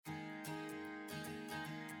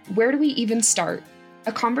Where do we even start?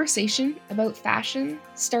 A conversation about fashion,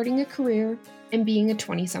 starting a career, and being a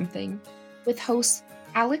 20-something, with hosts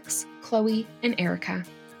Alex, Chloe, and Erica.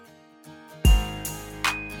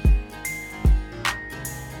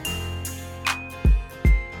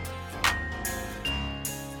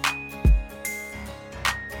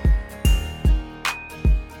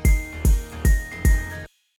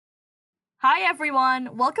 Hi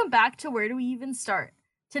everyone, welcome back to Where Do We Even Start?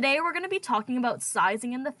 Today we're going to be talking about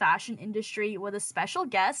sizing in the fashion industry with a special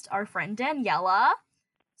guest, our friend Daniela.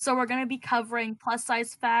 So we're going to be covering plus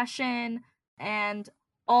size fashion and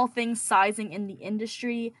all things sizing in the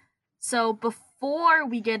industry. So before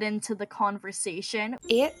we get into the conversation,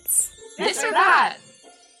 It's This or That.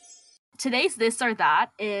 Today's This or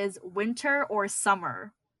That is winter or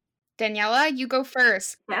summer. Daniela, you go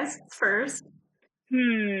first. Yes, first.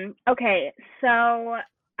 Okay, so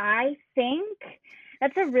I think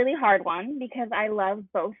that's a really hard one because I love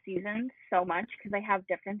both seasons so much because I have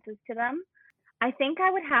differences to them. I think I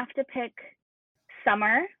would have to pick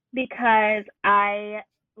summer because I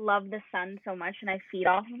love the sun so much and I feed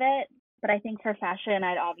off of it. But I think for fashion,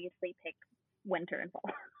 I'd obviously pick winter and fall.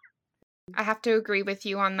 I have to agree with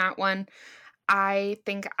you on that one. I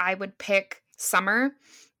think I would pick summer,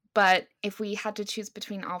 but if we had to choose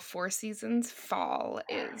between all four seasons, fall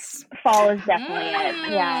is definitely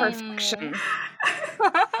it. Yeah. perfection.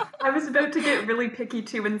 I was about to get really picky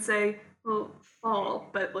too and say, well, fall,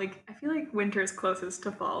 but I feel like winter is closest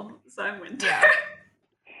to fall, so I'm winter. Yeah.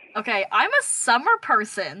 Okay, I'm a summer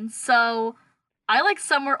person, so I like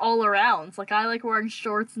summer all around. I like wearing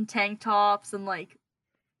shorts and tank tops and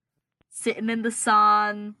sitting in the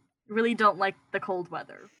sun. Really don't like the cold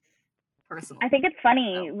weather, personally. I think it's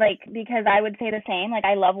funny, because I would say the same.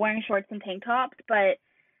 I love wearing shorts and tank tops, but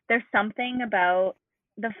there's something about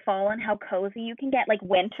the fall and how cozy you can get.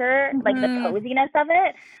 Winter, the coziness of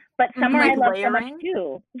it. But summer, I love so much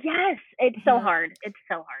too. Yes, it's so hard. It's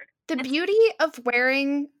so hard. The beauty of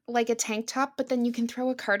wearing a tank top, but then you can throw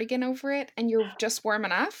a cardigan over it and you're just warm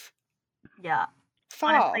enough. Yeah. Fall.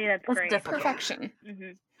 Honestly, that's great. Difficult. Perfection.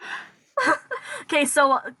 Mm-hmm. Okay,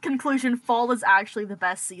 so conclusion, fall is actually the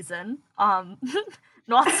best season.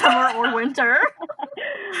 Not summer or winter.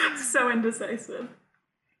 So indecisive.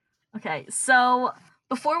 Okay, so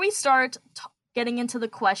before we start getting into the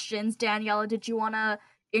questions, Daniela, did you want to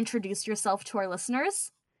introduce yourself to our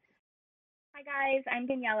listeners? Hi guys, I'm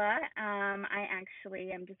Daniela. I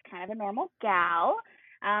actually am just kind of a normal gal,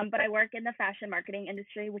 but I work in the fashion marketing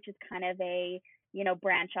industry, which is kind of a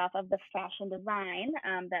branch off of the fashion design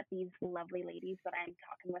that these lovely ladies that I'm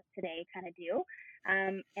talking with today kind of do.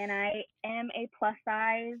 And I am a plus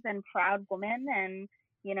size and proud woman, and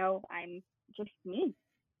I'm just me.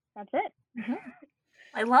 That's it.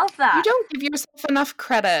 I love that. You don't give yourself enough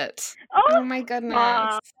credit. Oh my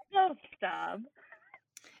goodness. Stop.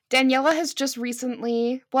 Daniela has just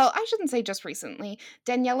recently, well, I shouldn't say just recently,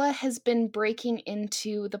 Daniela has been breaking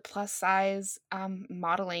into the plus size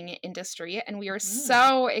modeling industry, and we are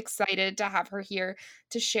so excited to have her here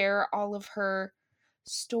to share all of her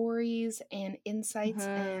stories and insights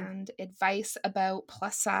and advice about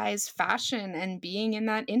plus size fashion and being in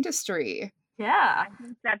that industry. Yeah. I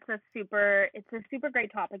think it's a super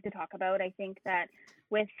great topic to talk about. I think that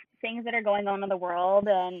with things that are going on in the world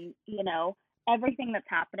and, everything that's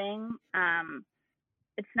happening,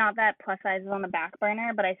 it's not that plus size is on the back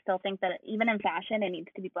burner, but I still think that even in fashion, it needs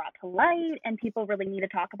to be brought to light and people really need to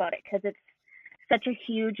talk about it because it's such a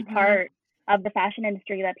huge part of the fashion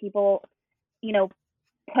industry that people,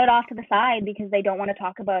 put off to the side because they don't want to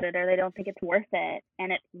talk about it or they don't think it's worth it.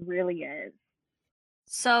 And it really is.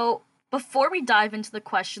 So before we dive into the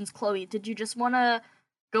questions, Chloe, did you just want to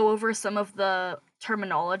go over some of the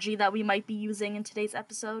terminology that we might be using in today's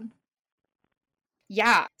episode?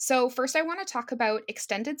 Yeah. So first I want to talk about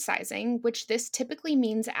extended sizing, which this typically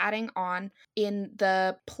means adding on in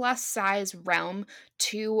the plus size realm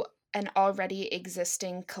to an already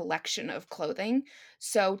existing collection of clothing.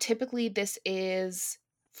 So typically this is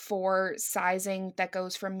for sizing that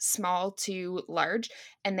goes from small to large,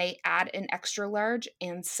 and they add an extra large,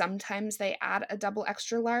 and sometimes they add a double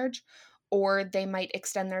extra large, or they might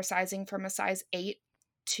extend their sizing from a size 8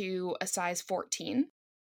 to a size 14.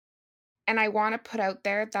 And I want to put out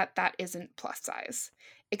there that that isn't plus size.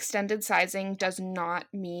 Extended sizing does not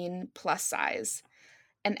mean plus size.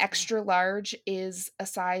 An extra large is a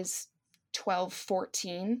size 12,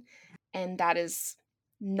 14, and that is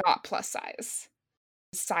not plus size.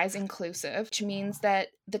 Size inclusive, which means that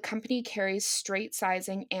the company carries straight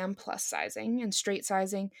sizing and plus sizing, and straight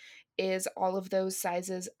sizing is all of those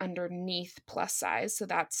sizes underneath plus size. So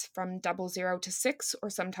that's from 00 to 6 or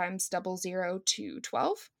sometimes 00 to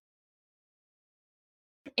 12.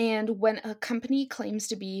 And when a company claims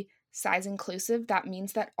to be size inclusive, that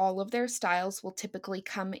means that all of their styles will typically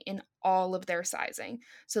come in all of their sizing.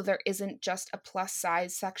 So there isn't just a plus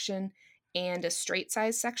size section and a straight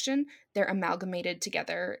size section, they're amalgamated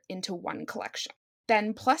together into one collection.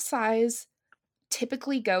 Then plus size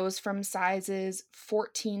typically goes from sizes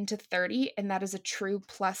 14 to 30, and that is a true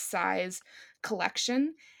plus size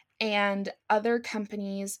collection. And other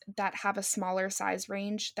companies that have a smaller size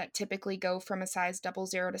range that typically go from a size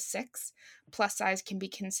 00 to 6, plus size can be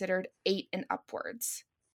considered 8 and upwards.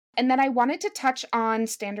 And then I wanted to touch on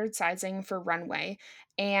standard sizing for runway.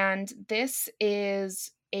 And this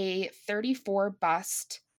is a 34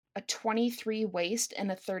 bust, a 23 waist,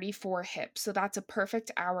 and a 34 hip. So that's a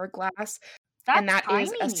perfect hourglass. And That's that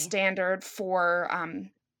is a tiny. standard for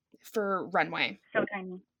runway. So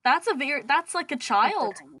tiny. That's like a That's so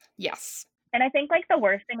child. tiny. Yes. And I think like the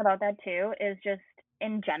worst thing about that too is just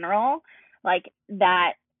in general, like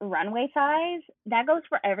that runway size, that goes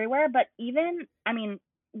for everywhere. But even, I mean,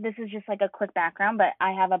 this is just like a quick background, but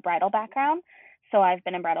I have a bridal background. So I've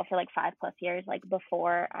been in bridal for like 5+ years, like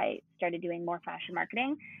before I started doing more fashion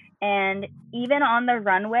marketing. And even on the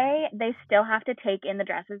runway, they still have to take in the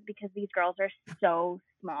dresses because these girls are so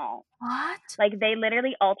small. What? Like they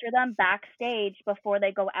literally alter them backstage before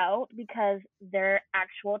they go out because their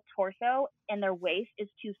actual torso and their waist is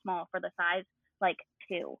too small for the size like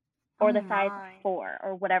 2 or Oh the size my. 4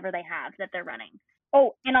 or whatever they have that they're running.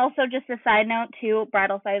 Oh, and also just a side note too,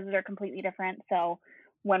 bridal sizes are completely different. So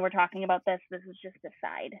when we're talking about this is just a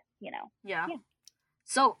side, you know. Yeah. Yeah.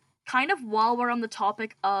 So, kind of while we're on the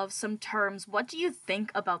topic of some terms, what do you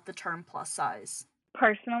think about the term plus size?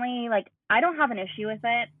 Personally, like I don't have an issue with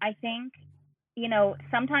it. I think, you know,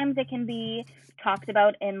 sometimes it can be talked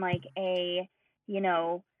about in like a, you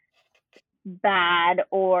know, bad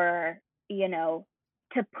or, you know,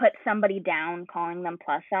 to put somebody down calling them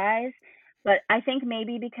plus size. But I think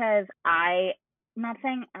maybe because I'm not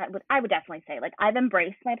saying I would definitely say like I've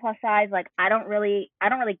embraced my plus size. Like I don't really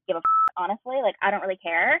give a honestly. Like I don't really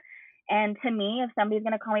care. And to me, if somebody's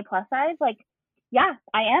gonna call me plus size, like yeah,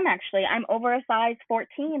 I am actually. I'm over a size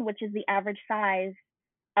 14, which is the average size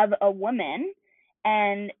of a woman.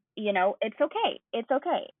 And, you know, it's okay. It's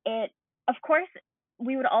okay. It, of course,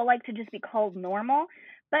 we would all like to just be called normal,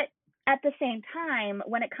 but at the same time,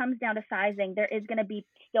 when it comes down to sizing, there is going to be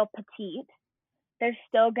still petite. There's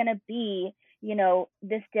still going to be, you know,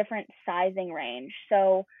 this different sizing range.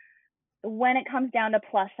 So when it comes down to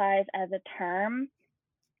plus size as a term,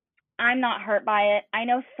 I'm not hurt by it. I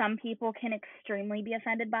know some people can extremely be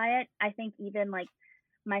offended by it. I think even like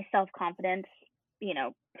my self confidence, you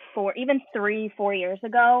know, for even 3-4 years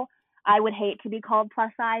ago, I would hate to be called plus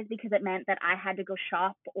size because it meant that I had to go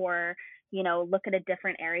shop or, you know, look at a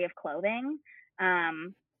different area of clothing.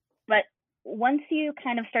 But once you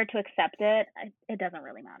kind of start to accept it, it doesn't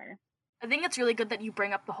really matter. I think it's really good that you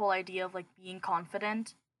bring up the whole idea of like being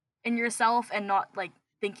confident in yourself and not like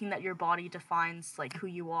thinking that your body defines like who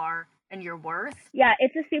you are and your worth. Yeah,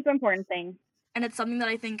 it's a super important thing. And it's something that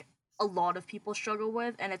I think a lot of people struggle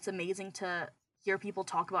with, and it's amazing to hear people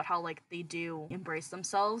talk about how like they do embrace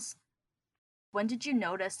themselves. When did you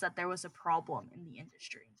notice that there was a problem in the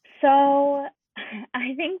industry? So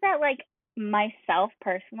I think that like myself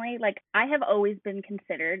personally, like I have always been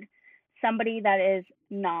considered somebody that is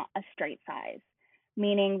not a straight size,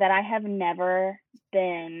 meaning that I have never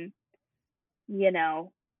been, you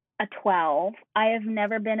know, a 12. I have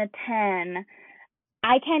never been a 10.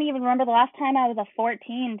 I can't even remember the last time I was a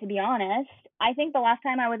 14, to be honest. I think the last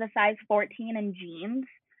time I was a size 14 in jeans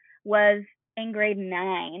was in grade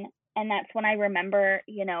 9. And that's when I remember,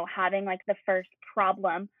 you know, having like the first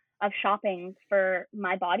problem of shopping for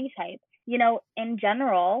my body type. You know, in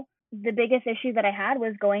general, the biggest issue that I had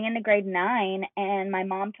was going into grade 9 and my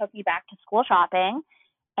mom took me back to school shopping.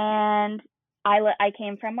 And I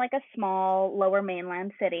came from like a small lower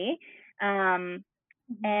mainland city. And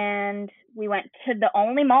we went to the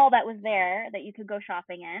only mall that was there that you could go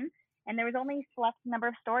shopping in, and there was only a select number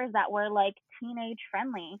of stores that were like teenage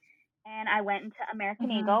friendly. And I went into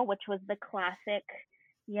American Eagle, which was the classic,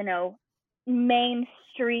 you know,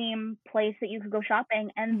 mainstream place that you could go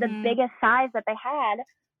shopping, and the biggest size that they had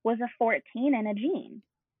was a 14 in a jean.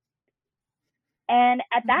 And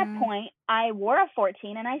at that point, I wore a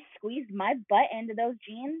 14 and I squeezed my butt into those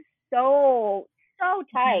jeans so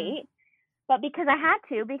tight. But because I had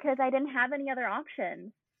to, because I didn't have any other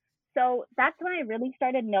options. So that's when I really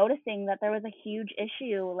started noticing that there was a huge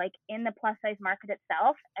issue like in the plus size market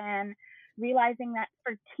itself. And realizing that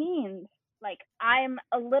for teens, like I'm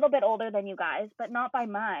a little bit older than you guys, but not by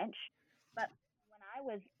much. But when I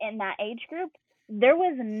was in that age group, there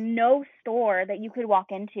was no store that you could walk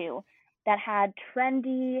into that had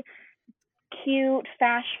trendy, cute,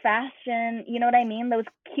 fashion, you know what I mean? Those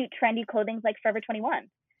cute, trendy clothing like Forever 21.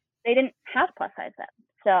 They didn't have plus size then.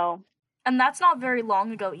 So, And that's not very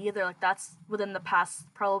long ago either. Like, that's within the past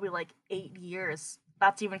probably like 8 years.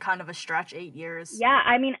 That's even kind of a stretch, 8 years. yeah,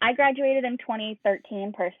 I mean, I graduated in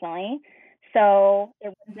 2013 personally. So it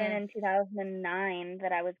would have been in 2009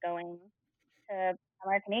 that I was going to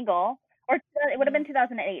American Eagle, or it would have been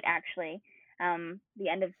 2008 actually. The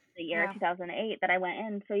end of the year, Yeah. 2008, that I went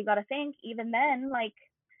in. So you got to think, even then, like,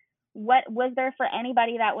 what was there for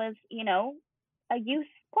anybody that was, a youth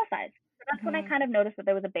plus size? So that's when I kind of noticed that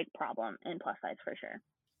there was a big problem in plus size for sure.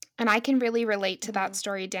 And I can really relate to that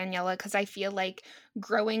story, Daniela, because I feel like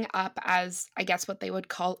growing up as, I guess, what they would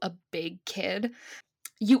call a big kid,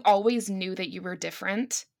 you always knew that you were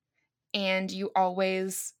different, and you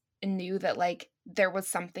always knew that, like, there was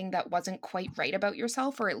something that wasn't quite right about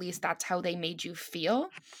yourself, or at least that's how they made you feel.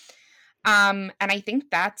 And I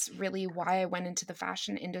think that's really why I went into the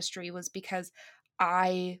fashion industry, was because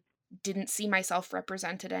I didn't see myself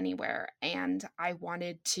represented anywhere, and I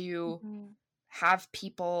wanted to have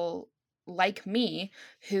people like me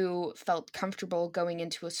who felt comfortable going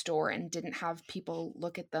into a store and didn't have people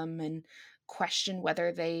look at them and question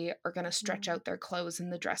whether they are going to stretch out their clothes in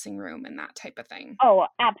the dressing room and that type of thing. Oh,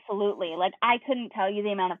 absolutely. Like, I couldn't tell you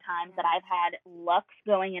the amount of times that I've had looks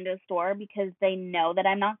going into a store because they know that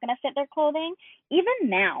I'm not going to fit their clothing. Even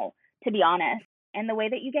now, to be honest, and the way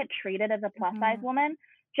that you get treated as a plus size woman,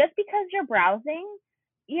 just because you're browsing,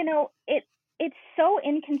 it's so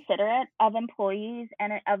inconsiderate of employees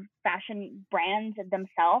and of fashion brands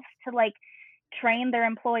themselves to like train their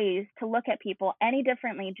employees to look at people any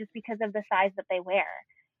differently just because of the size that they wear.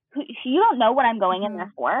 You don't know what I'm going in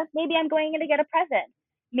there for. Maybe I'm going in to get a present.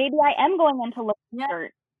 Maybe I am going in to look at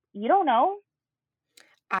shirt. You don't know.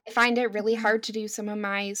 I find it really hard to do some of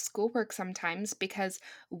my schoolwork sometimes because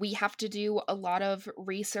we have to do a lot of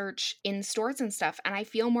research in stores and stuff. And I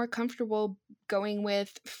feel more comfortable going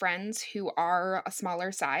with friends who are a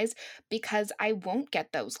smaller size because I won't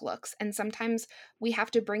get those looks. And sometimes we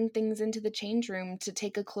have to bring things into the change room to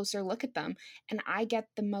take a closer look at them. And I get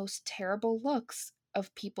the most terrible looks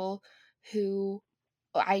of people who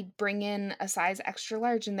I bring in a size extra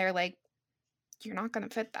large and they're like, "You're not going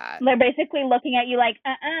to fit that." They're basically looking at you like,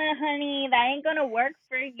 honey, that ain't going to work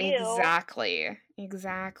for you.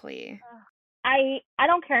 Exactly. I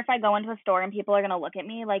don't care if I go into a store and people are going to look at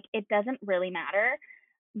me. Like, it doesn't really matter.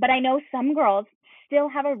 But I know some girls still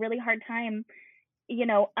have a really hard time,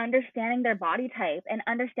 understanding their body type and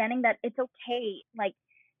understanding that it's okay, like,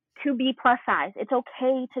 to be plus size. It's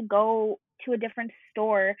okay to go to a different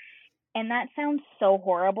store. And that sounds so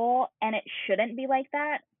horrible, and it shouldn't be like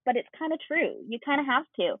that, but it's kind of true. You kind of have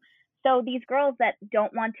to. So these girls that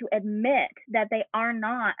don't want to admit that they are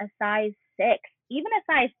not a size 6, even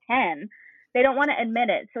a size 10, they don't want to admit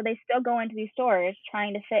it. So they still go into these stores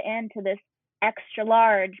trying to fit into this extra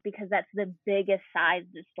large because that's the biggest size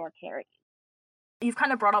the store carries. You've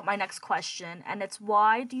kind of brought up my next question, and it's,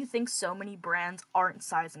 why do you think so many brands aren't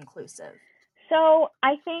size inclusive? So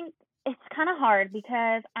I think it's kind of hard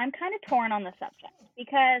because I'm kind of torn on the subject,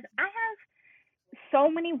 because I have so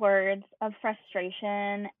many words of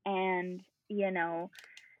frustration and,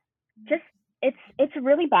 just it's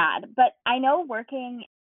really bad. But I know, working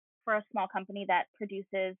for a small company that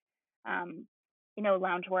produces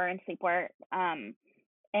loungewear and sleepwear,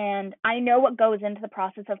 and I know what goes into the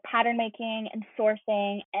process of pattern making and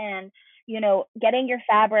sourcing and getting your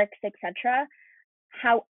fabrics, etc.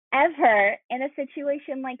 However, in a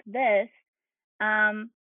situation like this, I kind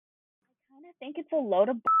of think it's a load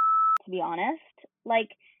of to be honest. Like,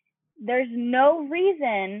 there's no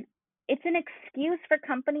reason. It's an excuse for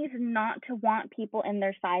companies not to want people in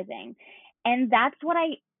their sizing. And that's what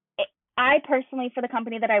I personally, for the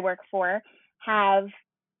company that I work for, have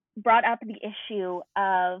brought up the issue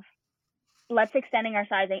of, let's extending our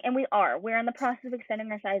sizing. And we're in the process of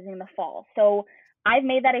extending our sizing in the fall. So I've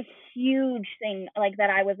made that a huge thing, like, that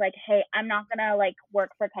I was like, hey, I'm not gonna like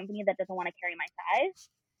work for a company that doesn't want to carry my size.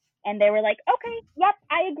 And they were like, okay, yep,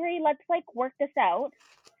 I agree, let's like work this out.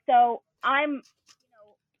 So I'm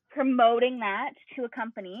promoting that to a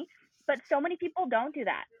company, but so many people don't do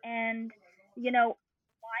that. And why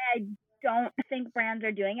I don't think brands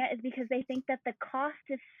are doing it is because they think that the cost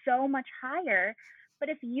is so much higher. But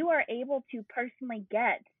if you are able to personally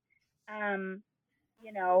get and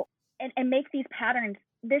make these patterns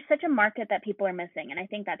there's such a market that people are missing, and I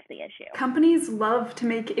think that's the issue. Companies love to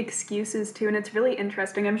make excuses too, and it's really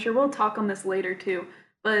interesting. I'm sure we'll talk on this later too,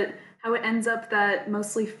 but how it ends up that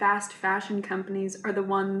mostly fast fashion companies are the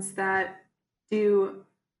ones that do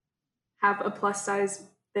have a plus size,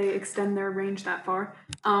 they extend their range that far.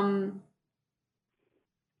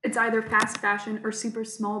 It's either fast fashion or super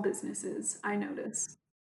small businesses, I notice.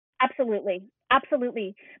 Absolutely.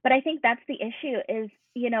 Absolutely. But I think that's the issue is,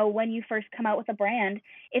 when you first come out with a brand,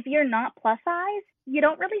 if you're not plus size, you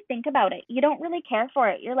don't really think about it. You don't really care for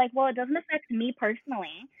it. You're like, well, it doesn't affect me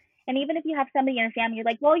personally. And even if you have somebody in your family, you're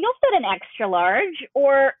like, well, you'll fit an extra large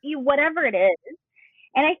or you whatever it is.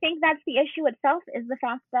 And I think that's the issue itself is the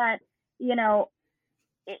fact that,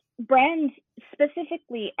 brands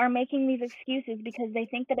specifically are making these excuses because they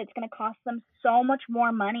think that it's going to cost them so much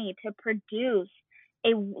more money to produce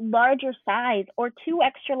a larger size or two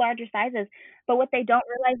extra larger sizes. But what they don't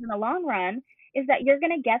realize in the long run is that you're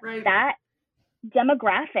going to get Right. that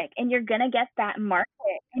demographic and you're going to get that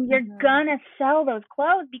market and you're going to sell those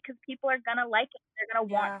clothes because people are going to like it. They're going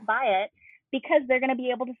to want to buy it because they're going to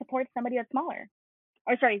be able to support somebody that's smaller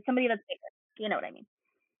or somebody that's bigger. You know what I mean?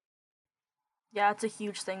 Yeah, it's a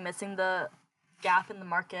huge thing, missing the gap in the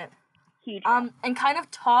market. Huge. And kind of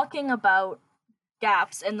talking about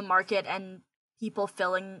gaps in the market and people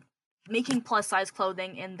making plus size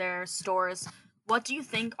clothing in their stores, what do you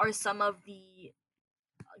think are some of the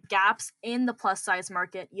gaps in the plus size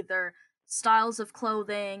market, either styles of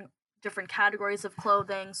clothing, different categories of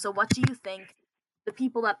clothing? So what do you think the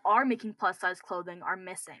people that are making plus size clothing are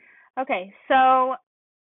missing? Okay, so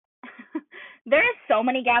there are so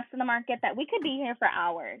many gaps in the market that we could be here for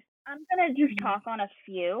hours. I'm going to just talk on a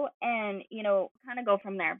few and, kind of go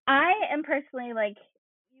from there. I am personally like,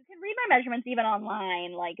 you can read my measurements even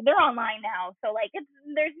online. Like, they're online now. So, like,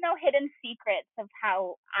 there's no hidden secrets of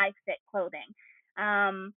how I fit clothing.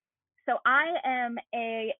 So I am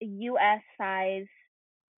a US size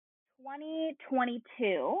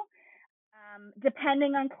 20-22,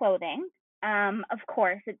 depending on clothing. Of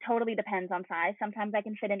course, it totally depends on size. Sometimes I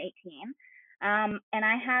can fit an 18. And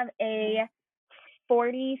I have a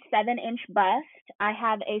 47-inch bust. I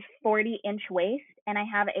have a 40-inch waist, and I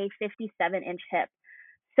have a 57-inch hip.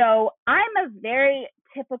 So I'm a very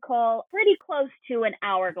typical, pretty close to an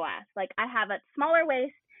hourglass. Like, I have a smaller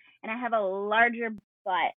waist, and I have a larger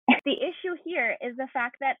butt. The issue here is the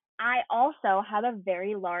fact that I also have a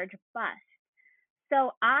very large bust.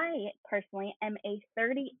 So I personally am a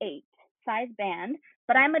 38 size band,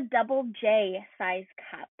 but I'm a double J size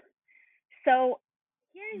cup. So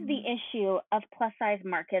here's the issue of plus size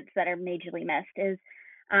markets that are majorly missed is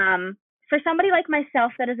for somebody like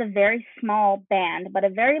myself that is a very small band but a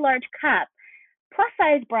very large cup, plus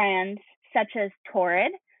size brands such as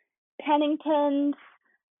Torrid, Pennington's,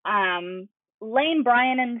 Lane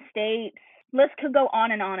Bryant and States, list could go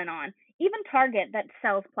on and on and on. Even Target that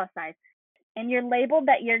sells plus size. And you're labeled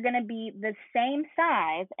that you're going to be the same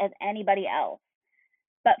size as anybody else.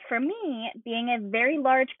 But for me, being a very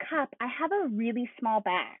large cup, I have a really small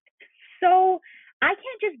back. So I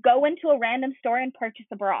can't just go into a random store and purchase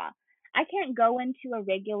a bra. I can't go into a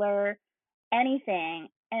regular anything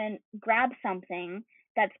and grab something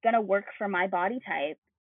that's going to work for my body type.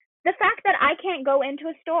 The fact that I can't go into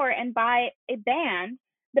a store and buy a band,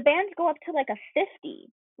 the bands go up to like a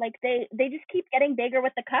 50. Like they just keep getting bigger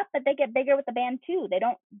with the cup, but they get bigger with the band too. They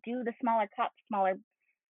don't do the smaller cup,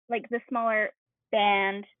 the smaller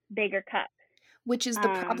band, bigger cup. Which is the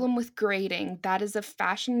problem with grading. That is a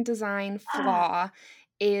fashion design flaw.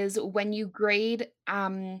 Is when you grade,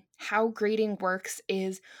 how grading works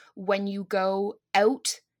is when you go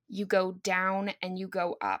out, you go down, and you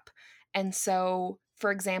go up. And so,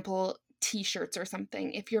 for example, t-shirts or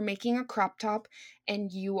something, if you're making a crop top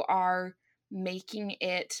and you are making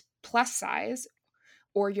it plus size,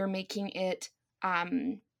 or you're making it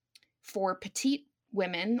for petite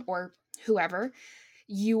women or whoever,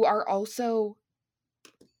 you are also,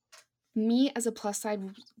 me as a plus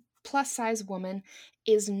size woman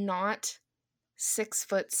is not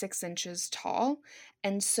 6'6" tall.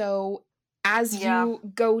 And so as you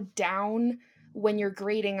go down when you're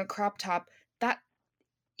grading a crop top, that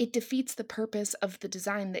it defeats the purpose of the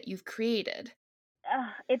design that you've created.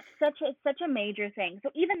 It's such a major thing. So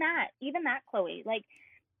even that, Chloe, like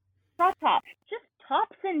crop tops, just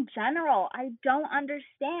tops in general, I don't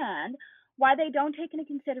understand why they don't take into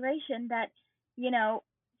consideration that,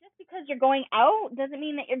 just because you're going out doesn't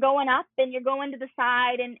mean that you're going up and you're going to the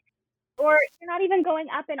side or you're not even going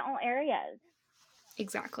up in all areas.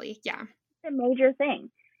 Exactly. Yeah. It's a major thing.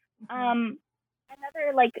 Another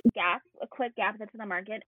a quick gap that's in the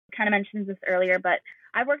market. kind of mentioned this earlier, but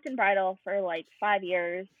I've worked in bridal for like 5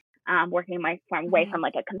 years, working my way from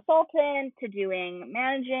like a consultant to doing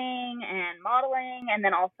managing and modeling, and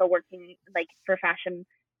then also working like for fashion,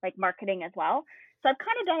 like marketing as well. So I've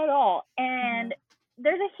kind of done it all. And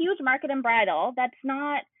there's a huge market in bridal that's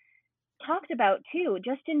not talked about too,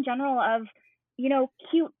 just in general of,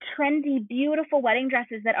 cute, trendy, beautiful wedding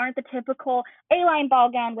dresses that aren't the typical A-line ball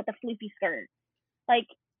gown with a floofy skirt. Like,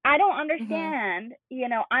 I don't understand,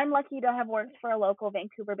 I'm lucky to have worked for a local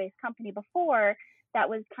Vancouver-based company before that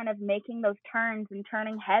was kind of making those turns and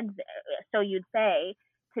turning heads, so you'd say,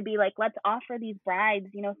 to be like, let's offer these brides,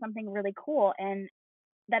 something really cool and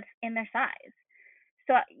that's in their size.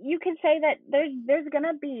 So you could say that there's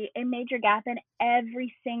gonna be a major gap in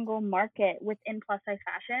every single market within plus size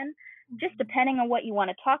fashion, just depending on what you want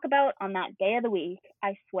to talk about on that day of the week.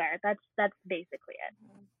 I swear, that's basically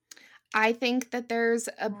it. I think that there's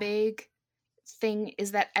a big thing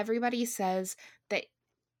is that everybody says that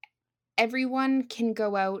everyone can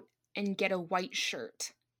go out and get a white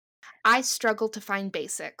shirt. I struggle to find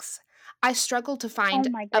basics. I struggle to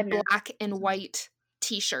find a black and white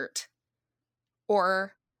t-shirt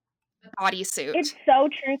or bodysuit. It's so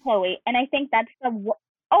true, Chloe. And I think that's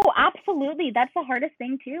absolutely. That's the hardest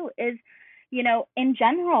thing too is, in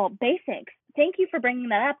general, basics. Thank you for bringing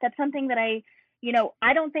that up. That's something that I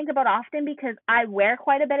don't think about often because I wear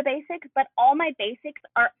quite a bit of basics, but all my basics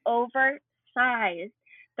are oversized.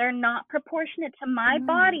 They're not proportionate to my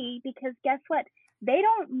body because guess what? They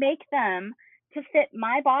don't make them to fit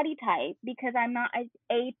my body type because I'm not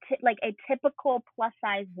a typical plus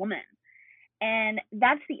size woman. And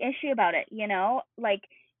that's the issue about it, like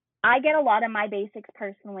I get a lot of my basics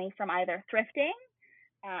personally from either thrifting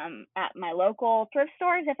at my local thrift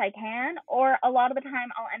stores if I can, or a lot of the time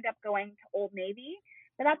I'll end up going to Old Navy.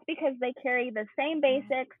 But that's because they carry the same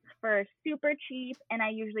basics for super cheap, and I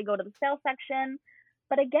usually go to the sale section.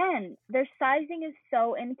 But again, their sizing is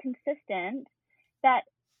so inconsistent that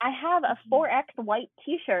I have a 4X white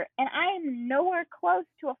t-shirt and I am nowhere close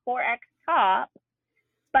to a 4X top,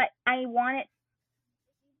 but I want it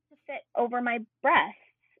to fit over my breasts,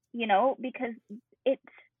 because it's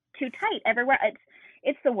too tight everywhere.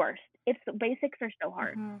 It's the worst. The basics are so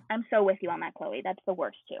hard. I'm so with you on that, Chloe. That's the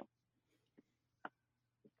worst too.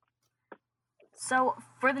 So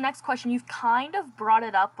for the next question, you've kind of brought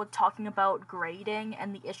it up with talking about grading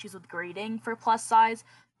and the issues with grading for plus size,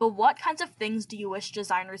 but what kinds of things do you wish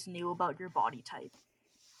designers knew about your body type?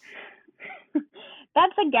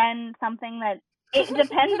 That's again something that it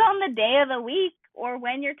depends on the day of the week or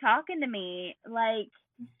when you're talking to me. Like,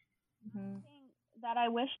 that I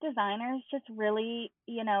wish designers just really,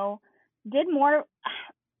 did more.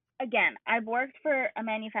 Again, I've worked for a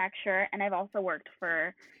manufacturer and I've also worked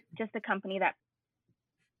for just a company that,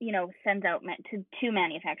 sends out to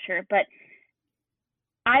manufacture. But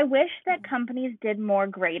I wish that companies did more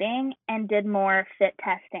grading and did more fit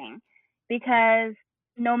testing, because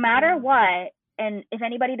no matter what, and if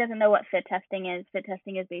anybody doesn't know what fit testing is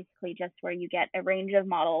basically just where you get a range of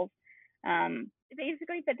models.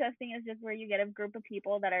 Basically, fit testing is just where you get a group of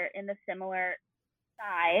people that are in the similar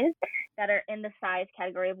size, that are in the size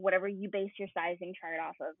category of whatever you base your sizing chart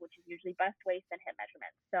off of, which is usually bust, waist, and hip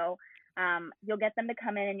measurements. So you'll get them to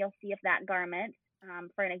come in and you'll see if that garment,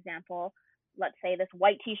 for an example, let's say this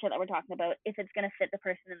white t-shirt that we're talking about, if it's going to fit the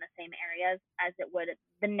person in the same areas as it would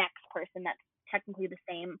the next person that's technically the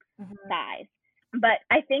same size. But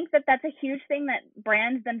I think that that's a huge thing that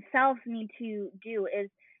brands themselves need to do is,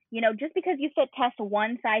 just because you fit test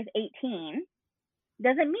one size 18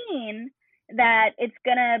 doesn't mean that it's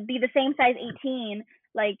going to be the same size 18,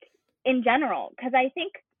 like in general. Because I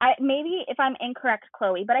think, maybe if I'm incorrect,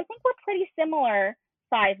 Chloe, but I think we're pretty similar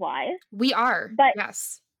size-wise. We are, but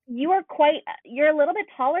yes. You're a little bit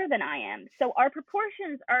taller than I am. So our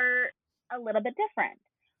proportions are a little bit different,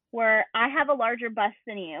 where I have a larger bust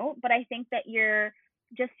than you, but I think that your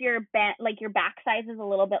back size is a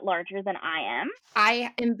little bit larger than I am.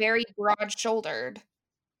 I am very broad-shouldered.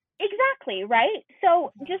 Exactly, right?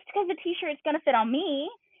 So just because the t-shirt is going to fit on me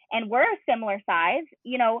and we're a similar size,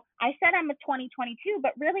 I said I'm a 2022,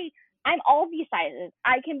 but really I'm all these sizes.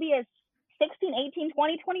 I can be a 16, 18,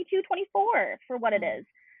 20, 22, 24 for what it is.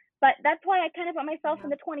 But that's why I kind of put myself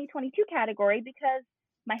in the 2022 category, because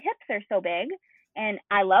my hips are so big and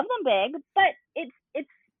I love them big, but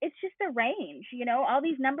it's just a range, all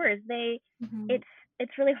these numbers,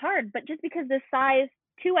 it's really hard. But just because this size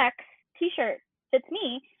 2X t-shirt fits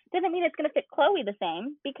me doesn't mean it's going to fit Chloe the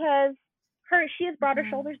same, because she has broader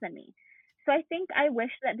shoulders than me. So I think I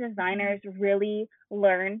wish that designers really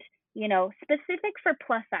learned, specific for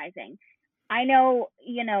plus sizing. I know,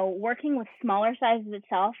 working with smaller sizes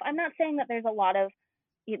itself, I'm not saying that there's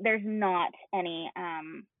not any,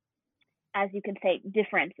 as you could say,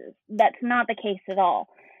 differences. That's not the case at all.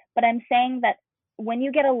 But I'm saying that when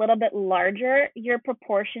you get a little bit larger, your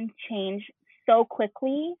proportions change so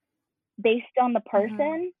quickly based on the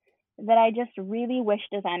person that I just really wish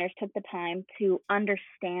designers took the time to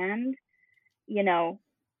understand,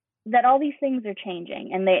 that all these things are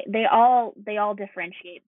changing, and they all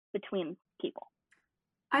differentiate between people.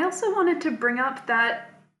 I also wanted to bring up that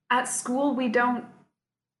at school we don't,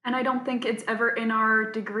 and I don't think it's ever in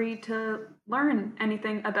our degree to learn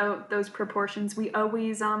anything about those proportions. We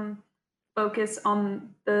always focus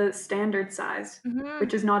on the standard size,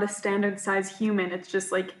 which is not a standard size human. It's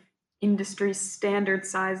just like industry standard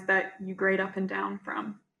size that you grade up and down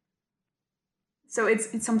from. So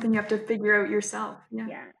it's something you have to figure out yourself. Yeah.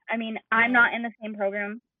 I mean, I'm not in the same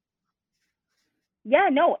program. Yeah,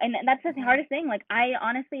 no, and that's the hardest thing. Like, I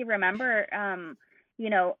honestly remember,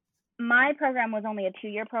 my program was only a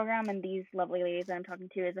 2-year program, and these lovely ladies that I'm talking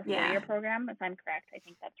to is a 4-year program, if I'm correct. I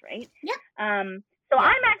think that's right. Yeah. So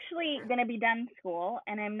I'm actually going to be done school,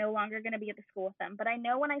 and I'm no longer going to be at the school with them. But I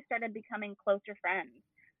know when I started becoming closer friends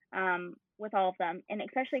with all of them, and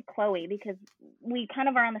especially Chloe, because we kind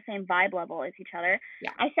of are on the same vibe level as each other.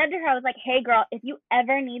 Yeah. I said to her, I was like, hey, girl, if you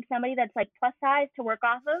ever need somebody that's like plus size to work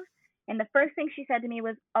off of, and the first thing she said to me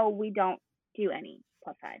was, oh, we don't do any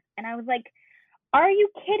plus size. And I was like, are you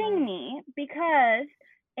kidding me? Because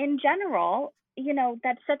in general,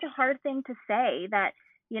 that's such a hard thing to say that,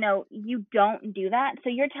 you don't do that. So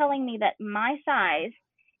you're telling me that my size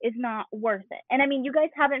is not worth it. And I mean, you guys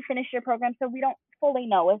haven't finished your program, so we don't fully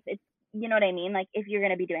know if it's, you know what I mean? Like, if you're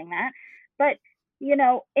going to be doing that. But,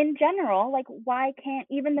 in general, like, why can't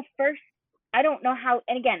even the first, I don't know how,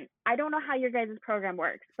 and again, I don't know how your guys' program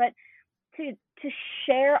works, but to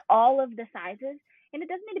share all of the sizes, and it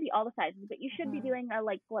doesn't need to be all the sizes, but you should be doing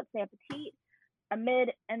let's say a petite, a mid,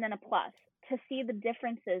 and then a plus, to see the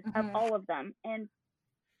differences of all of them and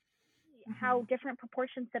how different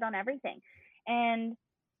proportions sit on everything. And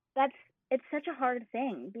it's such a hard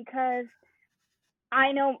thing, because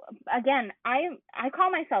I know, again, I call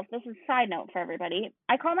myself, this is a side note for everybody,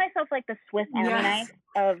 I call myself like the Swiss Army knife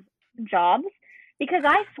of jobs, because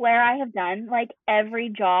I swear I have done like every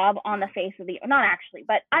job on the face of the, not actually,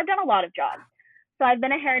 but I've done a lot of jobs. So I've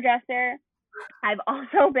been a hairdresser. I've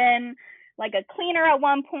also been like a cleaner at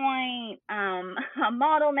one point, a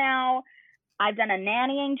model now. I've done a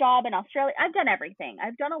nannying job in Australia. I've done everything.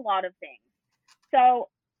 I've done a lot of things. So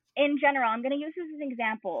in general, I'm going to use this as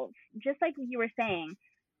examples, just like you were saying.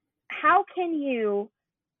 How can you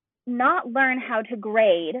not learn how to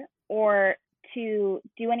grade or to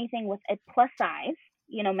do anything with a plus size,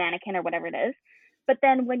 mannequin or whatever it is, but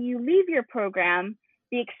then when you leave your program,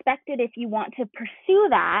 be expected, if you want to pursue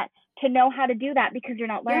that, to know how to do that because you're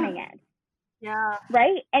not learning it. Yeah.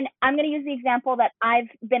 Right? And I'm going to use the example that I've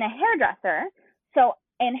been a hairdresser. So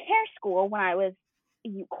in hair school, when I was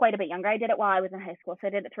quite a bit younger, I did it while I was in high school, so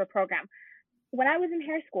I did it through a program. When I was in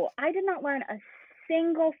hair school, I did not learn a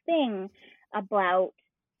single thing about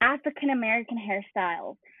African American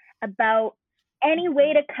hairstyles, about any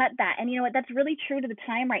way to cut that. And you know what? That's really true to the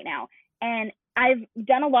time right now. And I've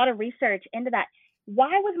done a lot of research into that. Why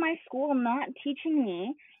was my school not teaching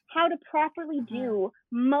me how to properly do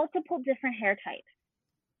multiple different hair types?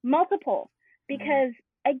 Multiple. Because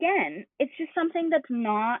again, it's just something that's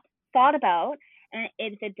not thought about. And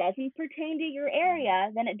if it doesn't pertain to your area,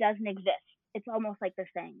 then it doesn't exist. It's almost like they're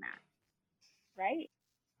saying that. Right?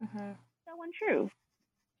 So untrue.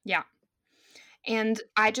 Yeah. And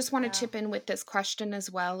I just want to chip in with this question as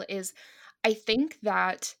well, is I think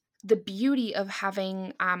that the beauty of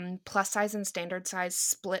having plus size and standard size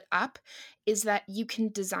split up is that you can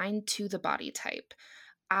design to the body type.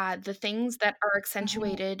 The things that are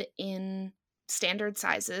accentuated in standard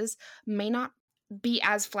sizes may not be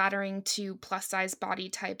as flattering to plus size body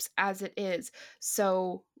types as it is.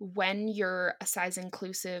 So when you're a size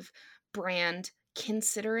inclusive brand,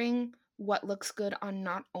 considering what looks good on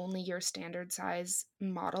not only your standard size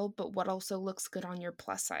model, but what also looks good on your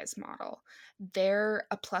plus size model.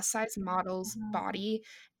 A plus size model's body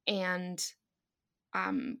and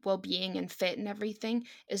well-being and fit and everything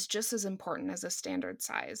is just as important as a standard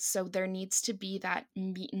size. So there needs to be that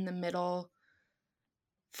meet in the middle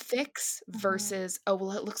fix versus, oh,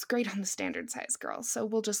 well, it looks great on the standard size girl, so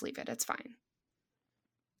we'll just leave it. It's fine.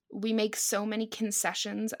 We make so many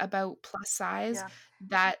concessions about plus size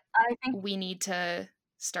that I think we need to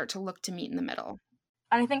start to look to meet in the middle.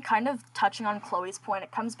 And I think, kind of touching on Chloe's point,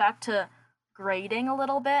 it comes back to grading a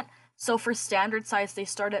little bit. So for standard size, they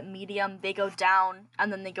start at medium, they go down,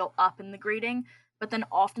 and then they go up in the grading. But then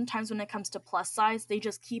oftentimes when it comes to plus size, they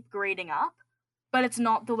just keep grading up. But it's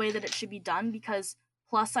not the way that it should be done, because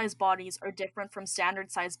plus size bodies are different from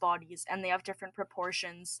standard size bodies, and they have different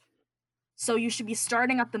proportions. So you should be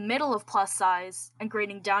starting at the middle of plus size and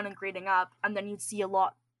grading down and grading up, and then you'd see a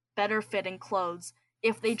lot better fitting clothes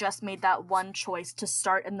if they just made that one choice to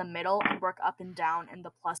start in the middle and work up and down in the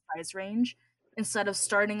plus size range, instead of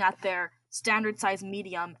starting at their standard size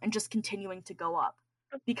medium and just continuing to go up,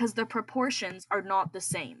 because the proportions are not the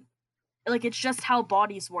same. Like, it's just how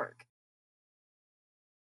bodies work.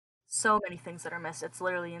 So many things that are missed. It's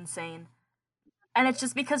literally insane. And it's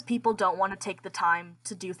just because people don't want to take the time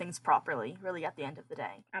to do things properly, really, at the end of the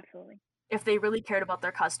day. Absolutely. If they really cared about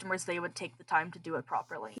their customers, they would take the time to do it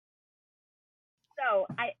properly. So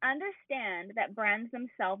I understand that brands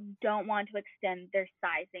themselves don't want to extend their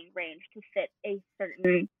sizing range to fit a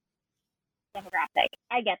certain demographic.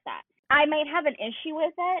 I get that. I might have an issue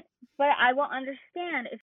with it, but I will understand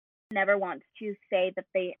if never wants to say that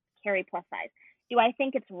they carry plus size. Do I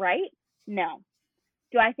think it's right? No.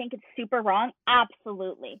 Do I think it's super wrong?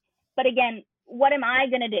 Absolutely. But again, what am I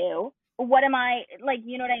going to do? What am I, like,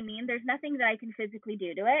 you know what I mean? There's nothing that I can physically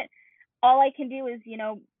do to it. All I can do is,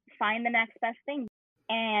 find the next best thing.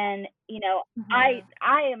 And, I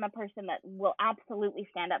am a person that will absolutely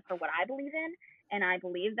stand up for what I believe in. And I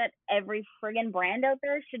believe that every friggin' brand out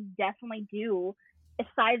there should definitely do a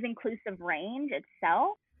size inclusive range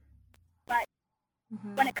itself. But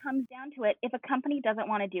when it comes down to it, if a company doesn't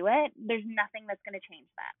want to do it, there's nothing that's going to change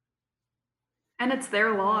that. And it's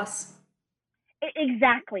their loss.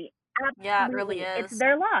 Exactly. Absolutely. Yeah, it really is. It's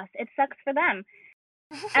their loss. It sucks for them.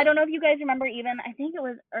 I don't know if you guys remember, even, I think it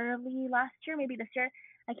was early last year, maybe this year.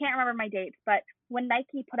 I can't remember my dates, but when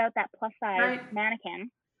Nike put out that plus size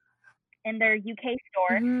mannequin in their UK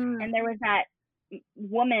store, and there was that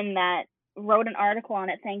woman that wrote an article on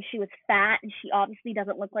it saying she was fat and she obviously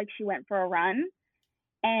doesn't look like she went for a run,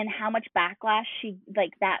 and how much backlash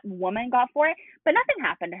that woman got for it. But nothing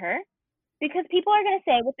happened to her, because people are going to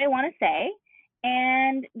say what they want to say,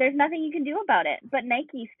 and there's nothing you can do about it. But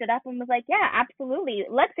Nike stood up and was like, yeah, absolutely.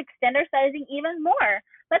 Let's extend our sizing even more.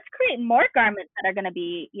 Let's create more garments that are going to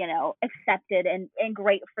be, accepted and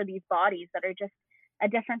great for these bodies that are just a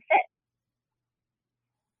different fit.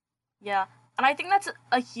 Yeah. And I think that's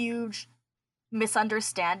a huge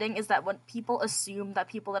misunderstanding, is that when people assume that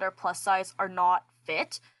people that are plus size are not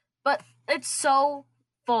fit, but it's so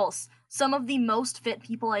false. Some of the most fit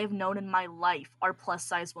people I have known in my life are plus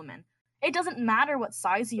size women. It doesn't matter what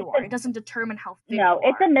size you are. It doesn't determine how fit you are. No,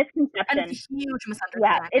 it's a misconception. And it's a huge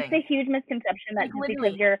misunderstanding. Yeah, it's a huge misconception that just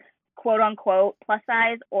because you're quote unquote plus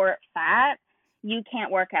size or fat, you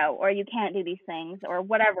can't work out or you can't do these things or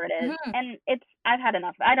whatever it is. And I've had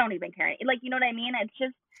enough. I don't even care. Like, you know what I mean? It's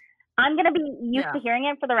just, I'm going to be used to hearing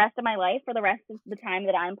it for the rest of my life, for the rest of the time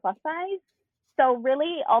that I'm plus size. So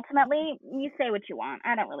really, ultimately, you say what you want.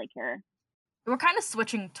 I don't really care. We're kind of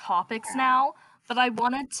switching topics now, but I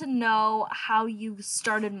wanted to know how you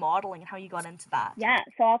started modeling and how you got into that. Yeah,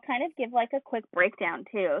 so I'll kind of give like a quick breakdown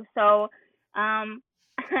too. So I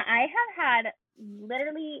have had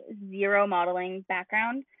literally zero modeling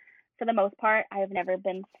background for the most part. I have never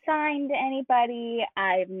been signed to anybody.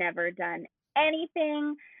 I've never done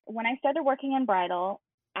anything. When I started working in bridal,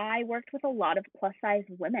 I worked with a lot of plus size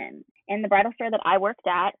women. And the bridal store that I worked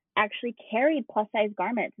at actually carried plus size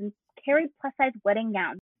garments and carried plus size wedding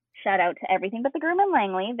gowns. Shout out to Everything But the Groom and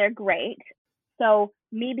Langley. They're great. So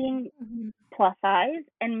me being plus size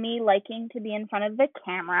and me liking to be in front of the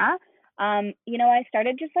camera, I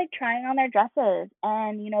started just like trying on their dresses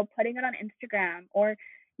and, putting it on Instagram or,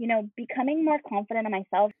 becoming more confident in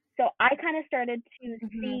myself. So I kind of started to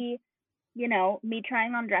see, me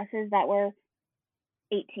trying on dresses that were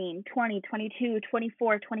 18, 20, 22,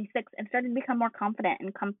 24, 26, and started to become more confident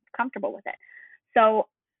and comfortable with it. So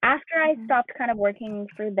after I stopped kind of working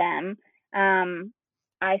for them,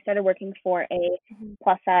 I started working for a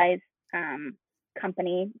plus size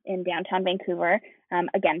company in downtown Vancouver,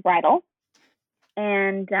 again, bridal.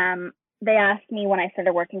 And they asked me when I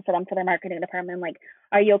started working for them for their marketing department, like,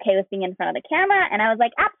 are you okay with being in front of the camera? And I was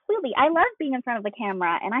like, absolutely. I love being in front of the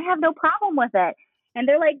camera and I have no problem with it. And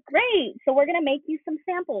they're like, great. So we're going to make you some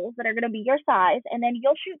samples that are going to be your size and then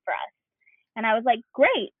you'll shoot for us. And I was like,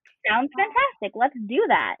 great. Sounds fantastic. Let's do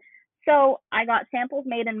that. So I got samples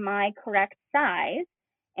made in my correct size,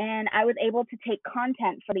 and I was able to take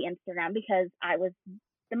content for the Instagram because I was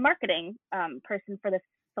the marketing person for this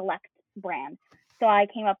select brand. So I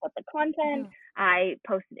came up with the content. I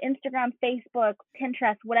posted Instagram, Facebook,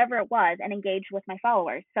 Pinterest, whatever it was, and engaged with my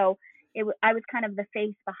followers. So I was kind of the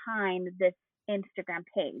face behind this Instagram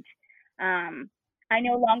page. I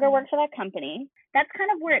no longer work for that company. That's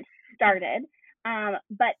kind of where it started.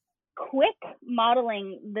 But quick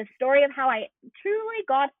modeling, the story of how I truly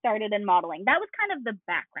got started in modeling, that was kind of the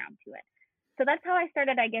background to it. So that's how I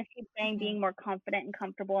started, I guess you'd say, being more confident and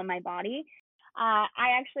comfortable in my body. I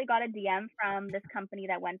actually got a DM from this company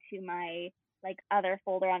that went to my like other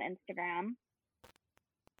folder on Instagram.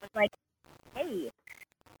 It was like, hey,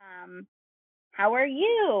 how are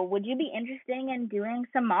you? Would you be interested in doing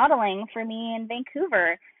some modeling for me in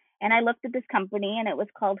Vancouver? And I looked at this company and it was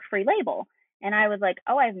called Free Label. And I was like,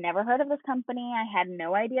 oh, I've never heard of this company. I had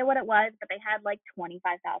no idea what it was, but they had like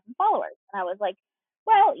 25,000 followers. And I was like,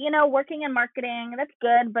 well, working in marketing, that's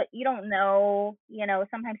good, but you don't know,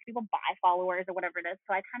 sometimes people buy followers or whatever it is.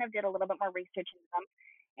 So I kind of did a little bit more research into them.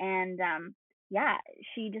 And yeah,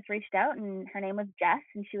 she just reached out and her name was Jess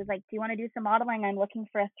and she was like, do you want to do some modeling? I'm looking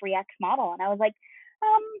for a 3X model. And I was like,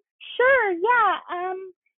 sure, yeah.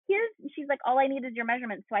 She's like, all I need is your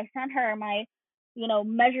measurements. So I sent her my,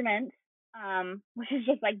 measurements, which is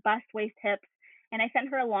just like bust, waist, hips. And I sent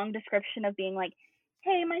her a long description of being like,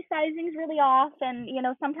 hey, my sizing's really off. And,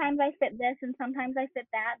 sometimes I fit this and sometimes I fit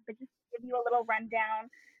that, but just to give you a little rundown.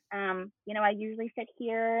 I usually fit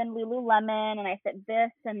here in Lululemon and I fit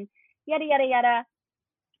this and yada, yada, yada.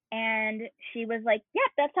 And she was like,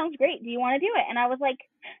 yep, that sounds great. Do you want to do it? And I was like,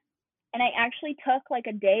 and I actually took like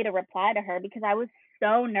a day to reply to her because I was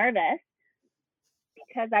so nervous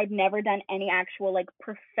because I'd never done any actual like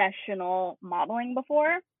professional modeling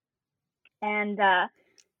before. And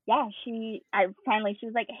yeah, she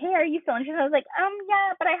was like, hey, are you still interested? I was like,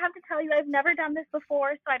 yeah, but I have to tell you, I've never done this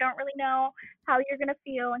before, so I don't really know how you're gonna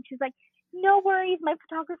feel. And she's like, no worries, my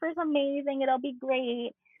photographer's amazing, it'll be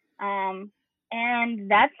great. And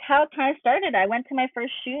that's how it kind of started. I went to my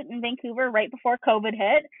first shoot in Vancouver right before COVID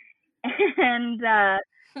hit, and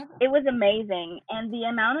it was amazing. And the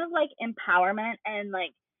amount of like empowerment and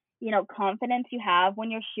like confidence you have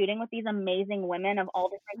when you're shooting with these amazing women of all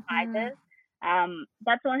different sizes.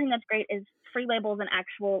 That's the one thing that's great is Free Label is an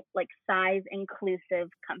actual like size inclusive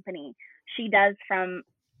company. She does from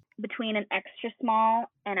between an extra small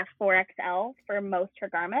and a 4XL for most her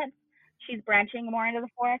garments. She's branching more into the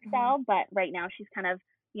 4XL, but right now she's kind of,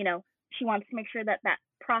 she wants to make sure that that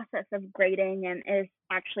process of grading and is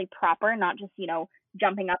actually proper, not just,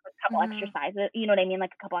 jumping up a couple extra sizes, you know what I mean,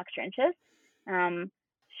 like a couple extra inches.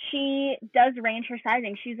 She does range her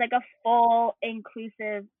sizing. She's like a full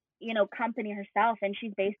inclusive, company herself, and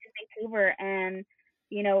she's based in Vancouver, and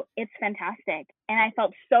it's fantastic. And I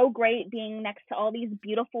felt so great being next to all these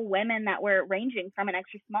beautiful women that were ranging from an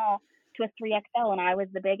extra small to a 3XL, and I was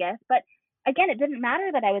the biggest. But again, it didn't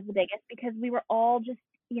matter that I was the biggest because we were all just,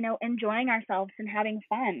 enjoying ourselves and having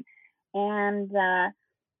fun. And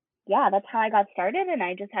yeah, that's how I got started. And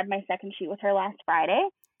I just had my second shoot with her last Friday,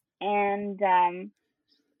 and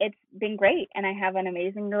it's been great. And I have an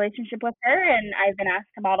amazing relationship with her, and I've been asked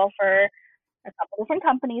to model for a couple different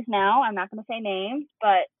companies now. I'm not going to say names,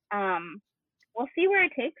 but we'll see where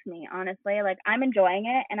it takes me, honestly. Like, I'm enjoying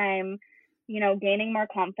it, and I'm, gaining more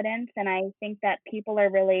confidence. And I think that people are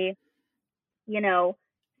really,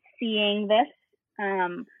 seeing this,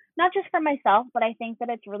 not just for myself, but I think that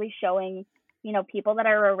it's really showing, people that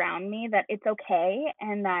are around me that it's okay.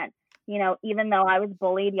 And that, even though I was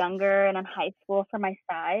bullied younger and in high school for my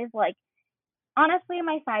size, like, honestly,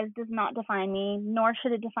 my size does not define me, nor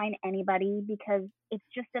should it define anybody, because it's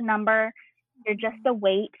just a number. You're just a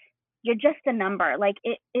weight. You're just a number. Like,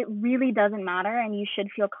 it really doesn't matter, and you should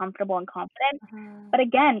feel comfortable and confident. But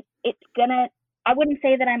again, I wouldn't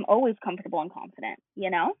say that I'm always comfortable and confident,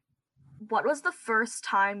 What was the first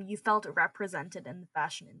time you felt represented in the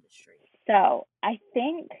fashion industry? So I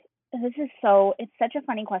think it's such a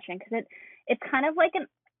funny question because it's kind of like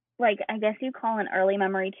I guess you call an early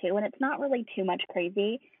memory too, and it's not really too much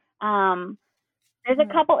crazy. There's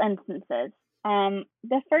a couple instances.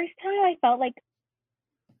 The first time I felt like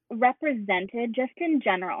represented just in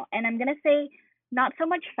general, and I'm gonna say not so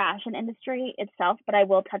much fashion industry itself, but I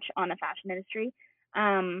will touch on the fashion industry.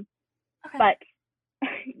 Okay. But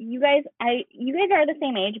you guys are the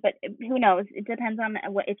same age, but who knows? It depends on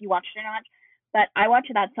if you watched it or not. But I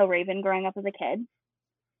watched That's So Raven growing up as a kid,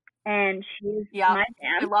 and she's my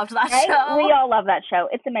jam. I loved that right? show. We all love that show.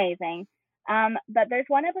 It's amazing. But there's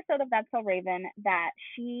one episode of That's So Raven that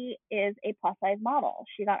she is a plus size model.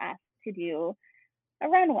 She got asked to do a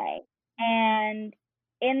runway, and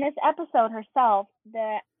in this episode herself,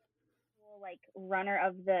 the like runner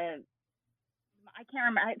of the I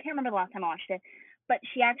can't remember the last time I watched it, but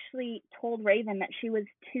she actually told Raven that she was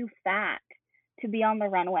too fat to be on the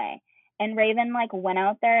runway. And Raven like went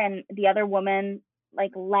out there, and the other woman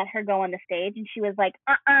like let her go on the stage, and she was like,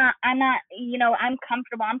 I'm not, I'm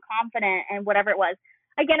comfortable, I'm confident, and whatever it was.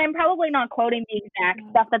 Again, I'm probably not quoting the exact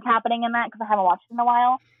stuff that's happening in that because I haven't watched it in a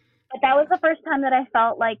while. But that was the first time that I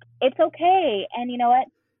felt like it's okay. And you know what?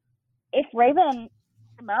 If Raven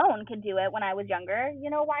Simone could do it when I was younger,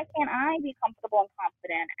 why can't I be comfortable and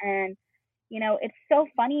confident? And it's so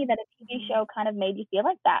funny that a TV show kind of made you feel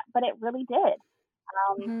like that, but it really did.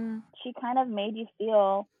 She kind of made you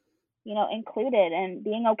feel, included and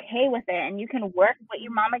being okay with it, and you can work what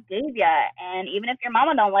your mama gave you, and even if your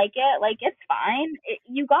mama don't like it, like it's fine.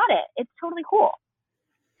 You got it. It's totally cool.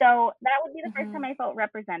 So that would be the first time I felt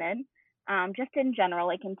represented, just in general,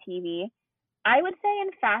 like in TV. I would say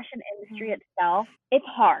in fashion industry itself, it's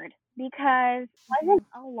hard because there wasn't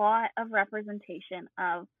a lot of representation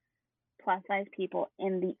of plus size people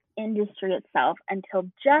in the industry itself until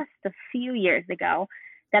just a few years ago,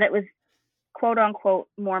 that it was quote unquote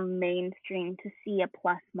more mainstream to see a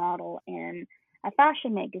plus model in a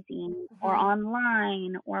fashion magazine or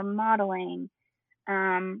online or modeling.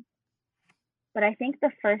 But I think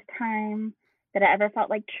the first time that I ever felt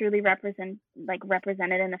like truly represented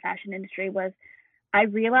in the fashion industry was I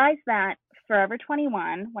realized that Forever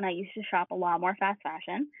 21, when I used to shop a lot more fast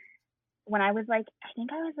fashion, when I was like, I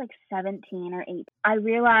think I was like 17 or 8, I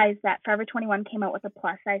realized that Forever 21 came out with a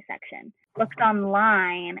plus size section. Looked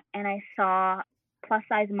online and I saw plus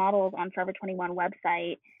size models on Forever 21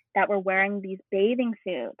 website that were wearing these bathing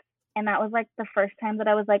suits. And that was like the first time that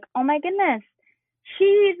I was like, oh my goodness,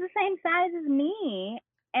 she's the same size as me.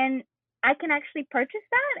 And I can actually purchase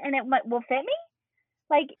that and it will fit me.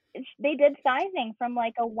 Like they did sizing from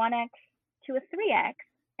like a 1X to a 3X.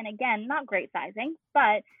 And again, not great sizing,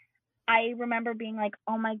 but I remember being like,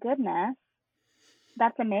 oh my goodness,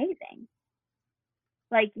 that's amazing.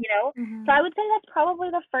 Like, so I would say that's probably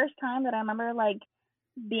the first time that I remember like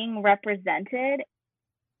being represented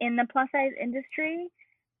in the plus size industry.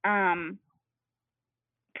 Like,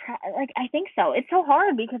 I think so. It's so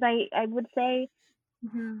hard because I would say,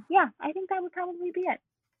 yeah, I think that would probably be it.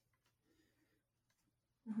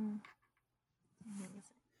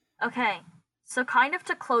 Okay, so kind of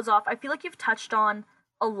to close off, I feel like you've touched on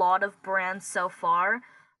a lot of brands so far,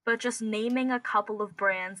 but just naming a couple of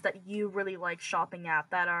brands that you really like shopping at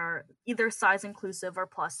that are either size inclusive or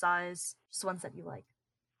plus size, just ones that you like.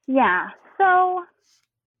 Yeah, so,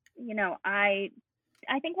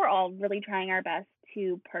 I think we're all really trying our best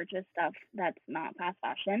to purchase stuff that's not fast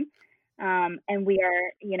fashion. And we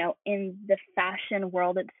are, in the fashion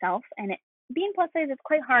world itself, and being plus size, it's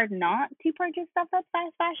quite hard not to purchase stuff that's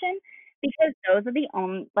fast fashion because those are the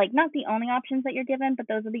only, like, not the only options that you're given, but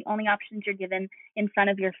those are the only options you're given in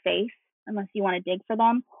front of your face, unless you want to dig for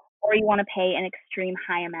them or you want to pay an extreme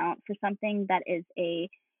high amount for something that is a,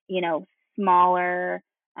 smaller,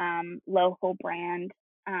 local brand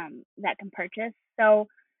that can purchase. So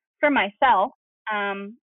for myself,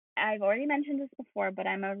 I've already mentioned this before, but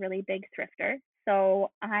I'm a really big thrifter.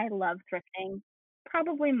 So I love thrifting,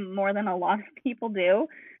 probably more than a lot of people do.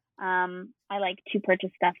 I like to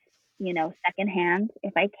purchase stuff, secondhand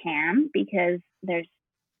if I can, because there's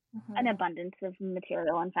an abundance of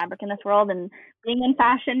material and fabric in this world. And being in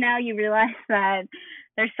fashion now, you realize that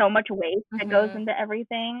there's so much waste that goes into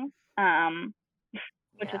everything,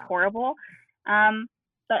 which is horrible.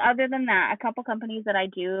 But other than that, a couple companies that I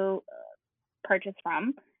do purchase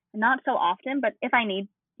from, not so often, but if I need,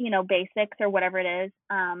 basics or whatever it is,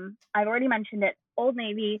 I've already mentioned it. Old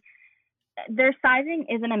Navy, their sizing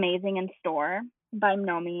isn't amazing in store by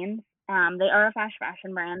no means. They are a fast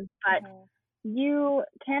fashion brand, but you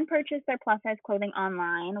can purchase their plus size clothing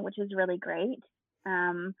online, which is really great.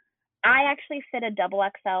 I actually fit a double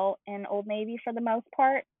XL in Old Navy for the most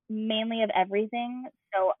part, mainly of everything.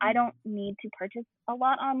 So I don't need to purchase a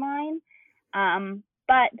lot online.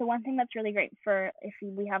 But the one thing that's really great for if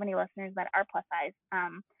we have any listeners that are plus size,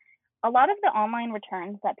 a lot of the online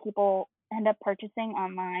returns that people end up purchasing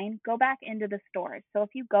online go back into the stores. So if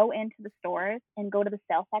you go into the stores and go to the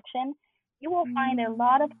sale section, you will find a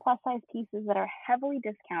lot of plus size pieces that are heavily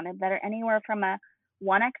discounted, that are anywhere from a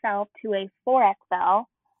 1XL to a 4XL,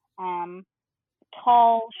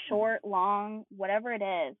 tall, short, long, whatever it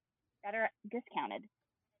is, that are discounted.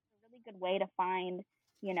 It's a really good way to find,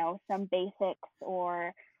 some basics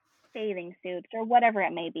or bathing suits or whatever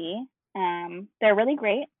it may be. They're really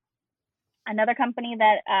great. Another company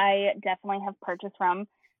that I definitely have purchased from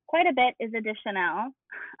quite a bit is Additionelle.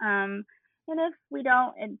 And if we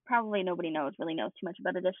don't, and probably nobody really knows too much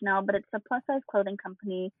about Additionelle, but it's a plus size clothing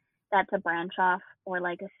company that's a branch off or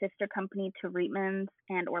like a sister company to Reitman's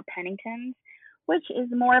and or Pennington's, which is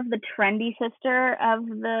more of the trendy sister of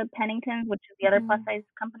the Penningtons, which is the other plus size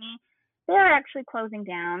company. They are actually closing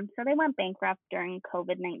down. So they went bankrupt during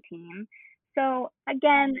COVID-19. So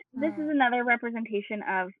again, this is another representation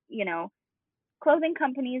of, clothing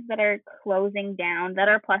companies that are closing down, that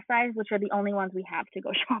are plus size, which are the only ones we have to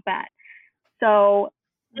go shop at. So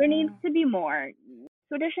there needs to be more.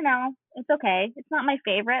 Swedish Chanel, it's okay. It's not my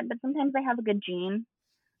favorite, but sometimes I have a good jean,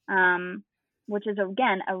 which is,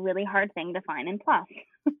 again, a really hard thing to find in plus.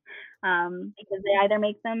 Because they either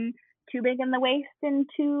make them too big in the waist and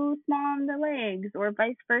too small in the legs, or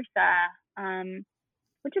vice versa,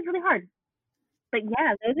 which is really hard. But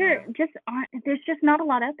yeah, those are just, there's just not a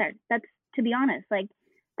lot out there. That's, to be honest, like,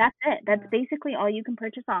 that's it. That's basically all you can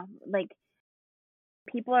purchase off. Like,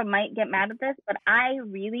 people might get mad at this, but I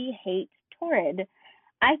really hate Torrid.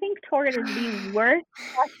 I think Torrid is the worst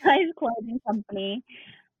plus-size clothing company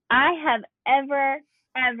I have ever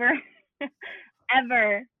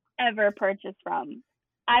purchased from.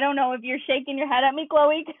 I don't know if you're shaking your head at me,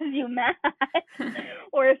 Chloe, because you're mad,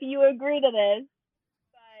 or if you agree to this,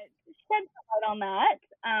 but shed some light on that.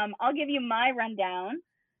 I'll give you my rundown.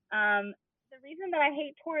 The reason that I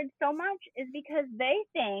hate Torrid so much is because they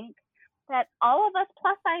think that all of us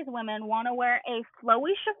plus-size women want to wear a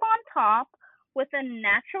flowy chiffon top with a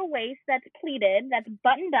natural waist that's pleated, that's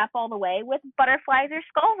buttoned up all the way with butterflies or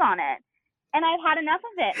skulls on it. And I've had enough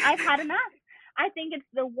of it. I've had enough. I think it's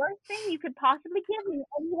the worst thing you could possibly give me.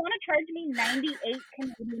 And you want to charge me 98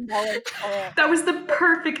 Canadian dollars for it. That was the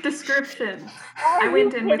perfect description. I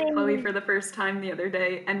went in with Chloe for the first time the other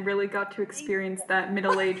day and really got to experience that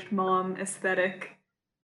middle-aged mom aesthetic.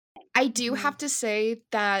 I do have to say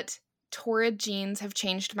that Torrid jeans have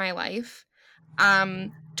changed my life.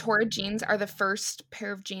 Torrid jeans are the first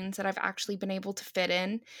pair of jeans that I've actually been able to fit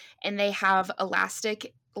in, and they have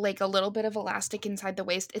elastic, like a little bit of elastic inside the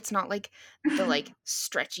waist. It's not like the like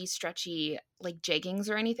stretchy like jeggings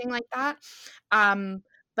or anything like that.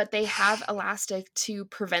 But they have elastic to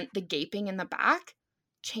prevent the gaping in the back.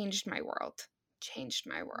 Changed my world.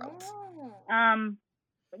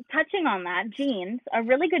 Touching on that, jeans, a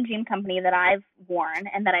really good jean company that I've worn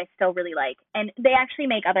and that I still really like, and they actually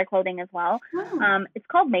make other clothing as well. It's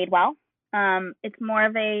called Madewell. It's more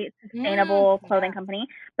of a sustainable clothing company,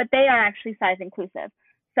 but they are actually size inclusive.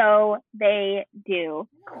 So they do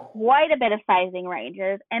quite a bit of sizing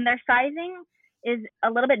ranges, and their sizing is a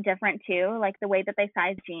little bit different too. Like the way that they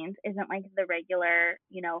size jeans isn't like the regular,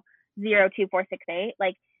 0, 2, 4, 6, 8.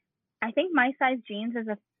 Like I think my size jeans is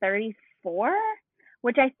a 34.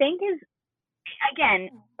 Which I think is, again,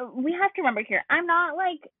 we have to remember here, I'm not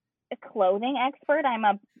like a clothing expert. I'm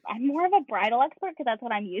more of a bridal expert because that's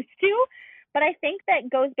what I'm used to. But I think that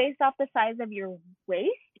goes based off the size of your waist,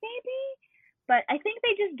 maybe. But I think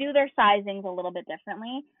they just do their sizings a little bit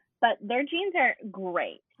differently. But their jeans are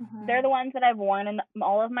great. They're the ones that I've worn in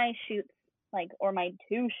all of my shoots, or my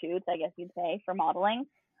 2 shoots, I guess you'd say, for modeling.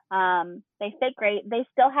 They fit great. They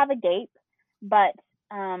still have a gape, but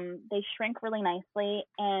they shrink really nicely,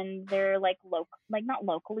 and they're not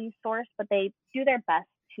locally sourced, but they do their best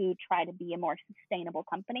to try to be a more sustainable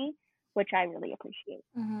company, which I really appreciate.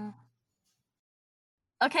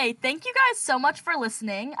 Okay, thank you guys so much for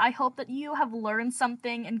listening. I hope that you have learned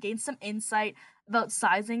something and gained some insight about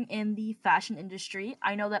sizing in the fashion industry.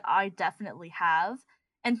 I know that I definitely have.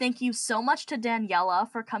 And thank you so much to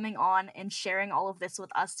Daniela for coming on and sharing all of this with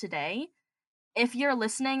us today. If you're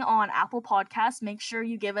listening on Apple Podcasts, make sure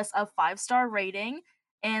you give us a 5-star rating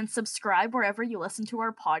and subscribe wherever you listen to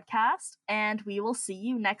our podcast. And we will see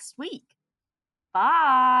you next week.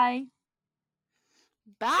 Bye.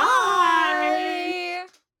 Bye.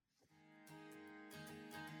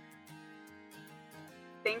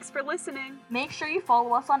 Thanks for listening. Make sure you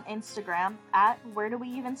follow us on Instagram at Where Do We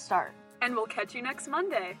Even Start? And we'll catch you next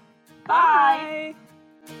Monday. Bye. Bye.